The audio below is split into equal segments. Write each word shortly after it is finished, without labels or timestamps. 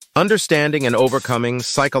Understanding and Overcoming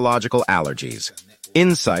Psychological Allergies.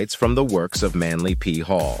 Insights from the works of Manly P.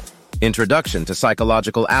 Hall. Introduction to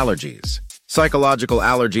Psychological Allergies. Psychological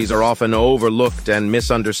allergies are often overlooked and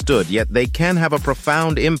misunderstood, yet they can have a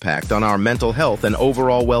profound impact on our mental health and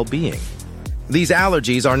overall well-being. These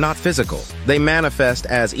allergies are not physical. They manifest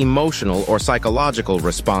as emotional or psychological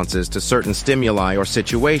responses to certain stimuli or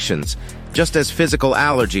situations, just as physical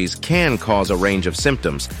allergies can cause a range of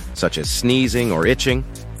symptoms, such as sneezing or itching.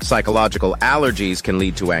 Psychological allergies can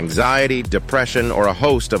lead to anxiety, depression, or a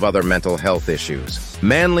host of other mental health issues.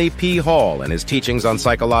 Manly P. Hall and his teachings on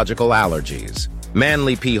psychological allergies.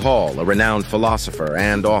 Manly P. Hall, a renowned philosopher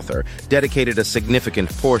and author, dedicated a significant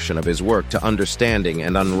portion of his work to understanding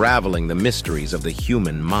and unraveling the mysteries of the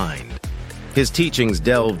human mind. His teachings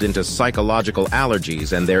delved into psychological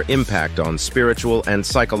allergies and their impact on spiritual and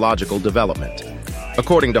psychological development.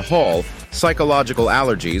 According to Hall, psychological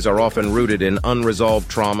allergies are often rooted in unresolved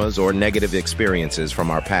traumas or negative experiences from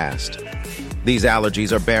our past. These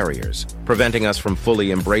allergies are barriers, preventing us from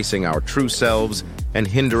fully embracing our true selves and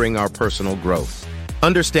hindering our personal growth.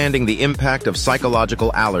 Understanding the impact of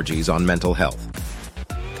psychological allergies on mental health.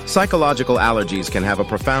 Psychological allergies can have a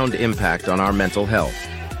profound impact on our mental health.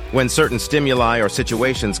 When certain stimuli or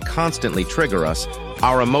situations constantly trigger us,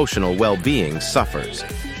 our emotional well-being suffers.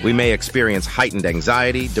 We may experience heightened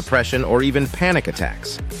anxiety, depression, or even panic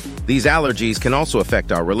attacks. These allergies can also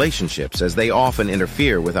affect our relationships, as they often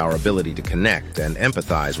interfere with our ability to connect and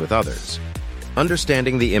empathize with others.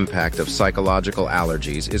 Understanding the impact of psychological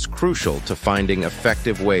allergies is crucial to finding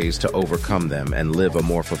effective ways to overcome them and live a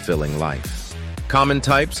more fulfilling life. Common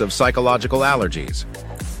types of psychological allergies.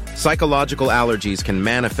 Psychological allergies can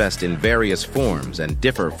manifest in various forms and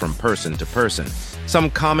differ from person to person.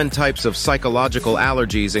 Some common types of psychological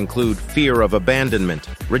allergies include fear of abandonment,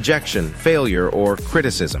 rejection, failure, or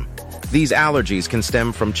criticism. These allergies can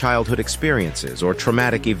stem from childhood experiences or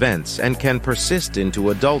traumatic events and can persist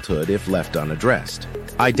into adulthood if left unaddressed.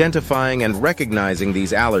 Identifying and recognizing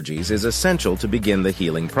these allergies is essential to begin the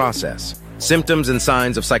healing process. Symptoms and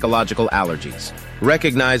signs of psychological allergies.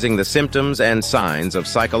 Recognizing the symptoms and signs of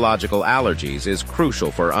psychological allergies is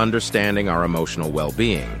crucial for understanding our emotional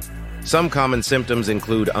well-being. Some common symptoms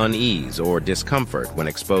include unease or discomfort when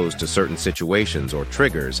exposed to certain situations or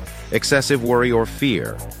triggers, excessive worry or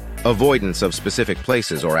fear, avoidance of specific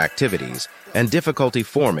places or activities, and difficulty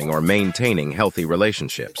forming or maintaining healthy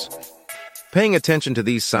relationships. Paying attention to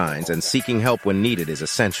these signs and seeking help when needed is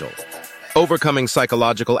essential. Overcoming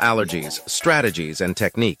psychological allergies, strategies, and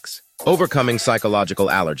techniques. Overcoming psychological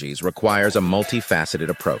allergies requires a multifaceted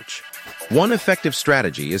approach. One effective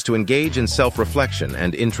strategy is to engage in self-reflection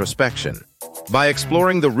and introspection. By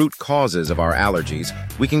exploring the root causes of our allergies,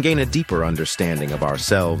 we can gain a deeper understanding of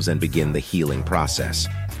ourselves and begin the healing process.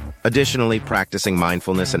 Additionally, practicing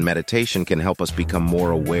mindfulness and meditation can help us become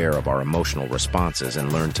more aware of our emotional responses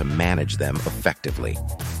and learn to manage them effectively.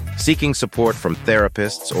 Seeking support from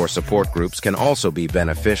therapists or support groups can also be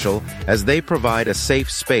beneficial, as they provide a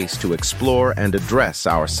safe space to explore and address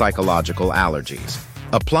our psychological allergies.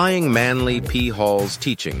 Applying Manly P. Hall's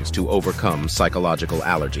teachings to overcome psychological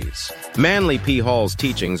allergies. Manly P. Hall's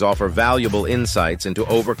teachings offer valuable insights into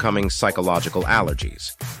overcoming psychological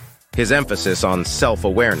allergies. His emphasis on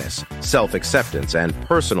self-awareness, self-acceptance, and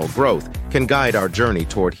personal growth can guide our journey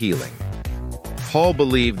toward healing. Hall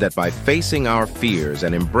believed that by facing our fears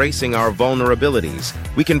and embracing our vulnerabilities,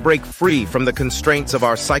 we can break free from the constraints of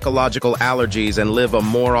our psychological allergies and live a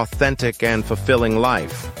more authentic and fulfilling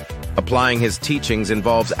life. Applying his teachings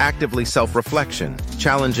involves actively self-reflection,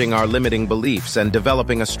 challenging our limiting beliefs, and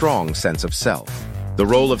developing a strong sense of self. The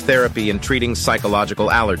role of therapy in treating psychological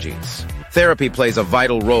allergies. Therapy plays a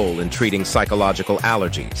vital role in treating psychological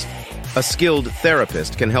allergies. A skilled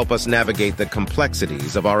therapist can help us navigate the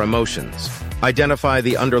complexities of our emotions, identify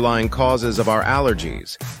the underlying causes of our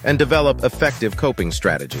allergies, and develop effective coping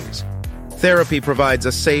strategies. Therapy provides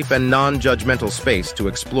a safe and non-judgmental space to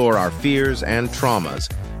explore our fears and traumas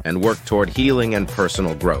and work toward healing and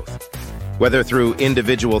personal growth. Whether through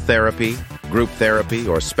individual therapy, group therapy,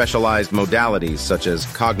 or specialized modalities such as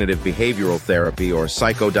cognitive behavioral therapy or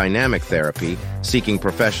psychodynamic therapy, seeking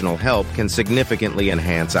professional help can significantly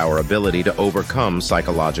enhance our ability to overcome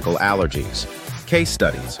psychological allergies. Case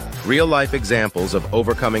studies. Real-life examples of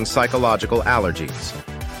overcoming psychological allergies.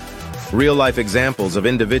 Real-life examples of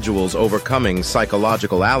individuals overcoming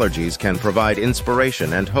psychological allergies can provide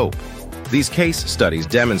inspiration and hope. These case studies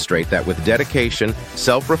demonstrate that with dedication,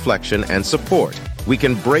 self-reflection, and support, we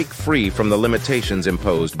can break free from the limitations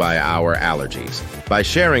imposed by our allergies. By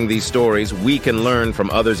sharing these stories, we can learn from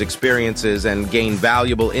others' experiences and gain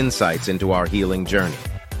valuable insights into our healing journey.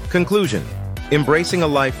 Conclusion: Embracing a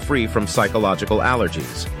life free from psychological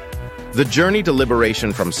allergies. The journey to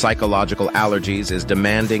liberation from psychological allergies is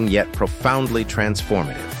demanding yet profoundly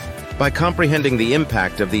transformative. By comprehending the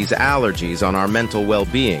impact of these allergies on our mental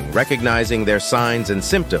well-being, recognizing their signs and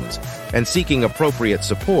symptoms, and seeking appropriate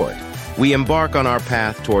support, we embark on our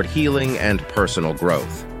path toward healing and personal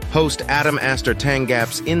growth. Host Adam Aster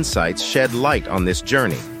Tangap's insights shed light on this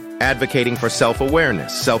journey, advocating for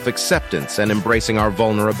self-awareness, self-acceptance, and embracing our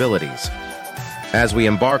vulnerabilities. As we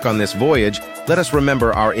embark on this voyage, let us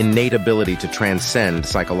remember our innate ability to transcend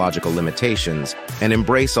psychological limitations and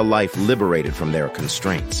embrace a life liberated from their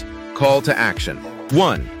constraints. Call to action.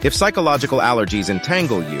 1. If psychological allergies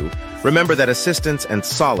entangle you, remember that assistance and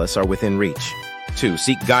solace are within reach. 2.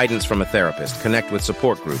 Seek guidance from a therapist, connect with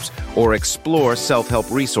support groups, or explore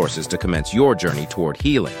self-help resources to commence your journey toward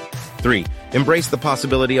healing. 3. Embrace the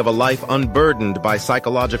possibility of a life unburdened by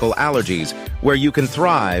psychological allergies, where you can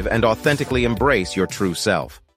thrive and authentically embrace your true self.